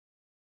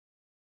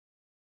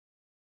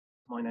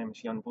My name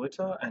is Jan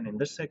Buerta, and in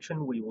this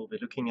section we will be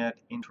looking at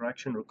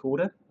Interaction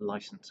Recorder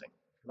licensing.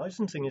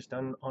 Licensing is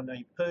done on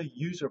a per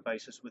user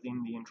basis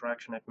within the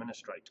Interaction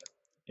Administrator.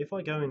 If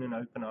I go in and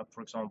open up, for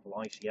example,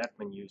 IC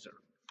Admin User,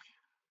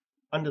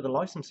 under the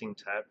Licensing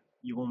tab,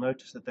 you will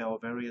notice that there are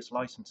various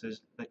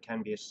licenses that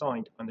can be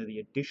assigned under the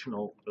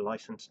Additional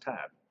License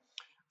tab.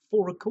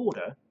 For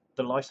Recorder,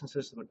 the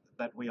licenses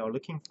that we are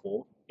looking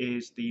for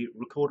is the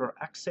Recorder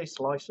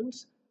Access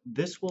License.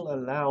 This will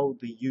allow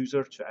the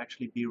user to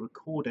actually be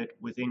recorded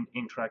within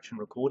Interaction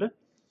Recorder.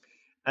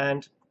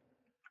 And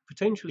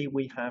potentially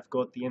we have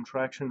got the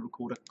Interaction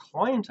Recorder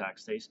Client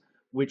Access,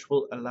 which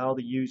will allow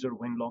the user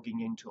when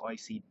logging into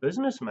IC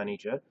Business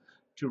Manager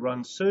to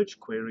run search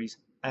queries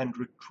and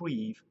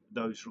retrieve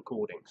those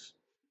recordings.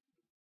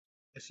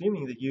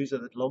 Assuming the user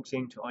that logs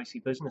into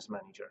IC Business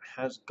Manager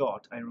has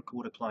got a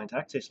Recorder Client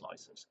Access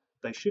license,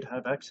 they should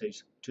have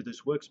access to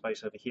this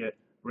workspace over here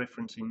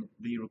referencing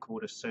the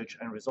Recorder Search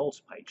and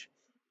Results page.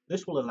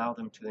 This will allow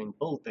them to then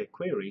build their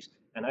queries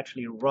and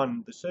actually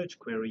run the search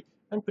query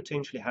and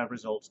potentially have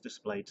results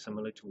displayed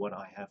similar to what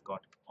I have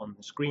got on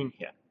the screen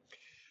here.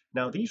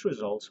 Now these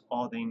results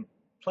are then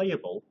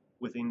playable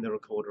within the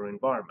Recorder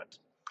environment.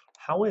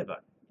 However,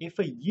 if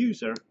a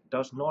user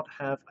does not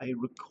have a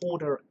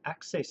Recorder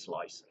Access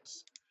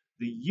license,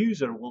 the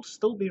user will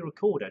still be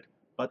recorded,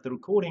 but the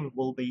recording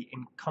will be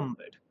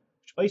encumbered,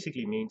 which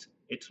basically means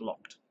it's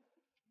locked.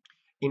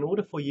 In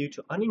order for you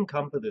to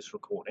unencumber this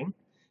recording,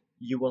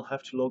 you will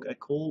have to log a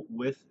call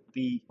with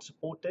the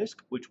support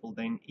desk, which will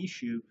then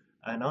issue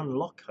an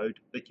unlock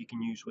code that you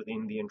can use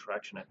within the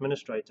Interaction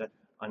Administrator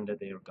under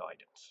their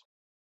guidance.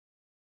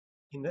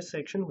 In this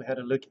section, we had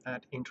a look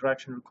at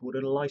Interaction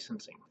Recorder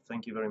licensing.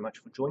 Thank you very much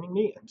for joining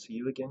me, and see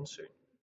you again soon.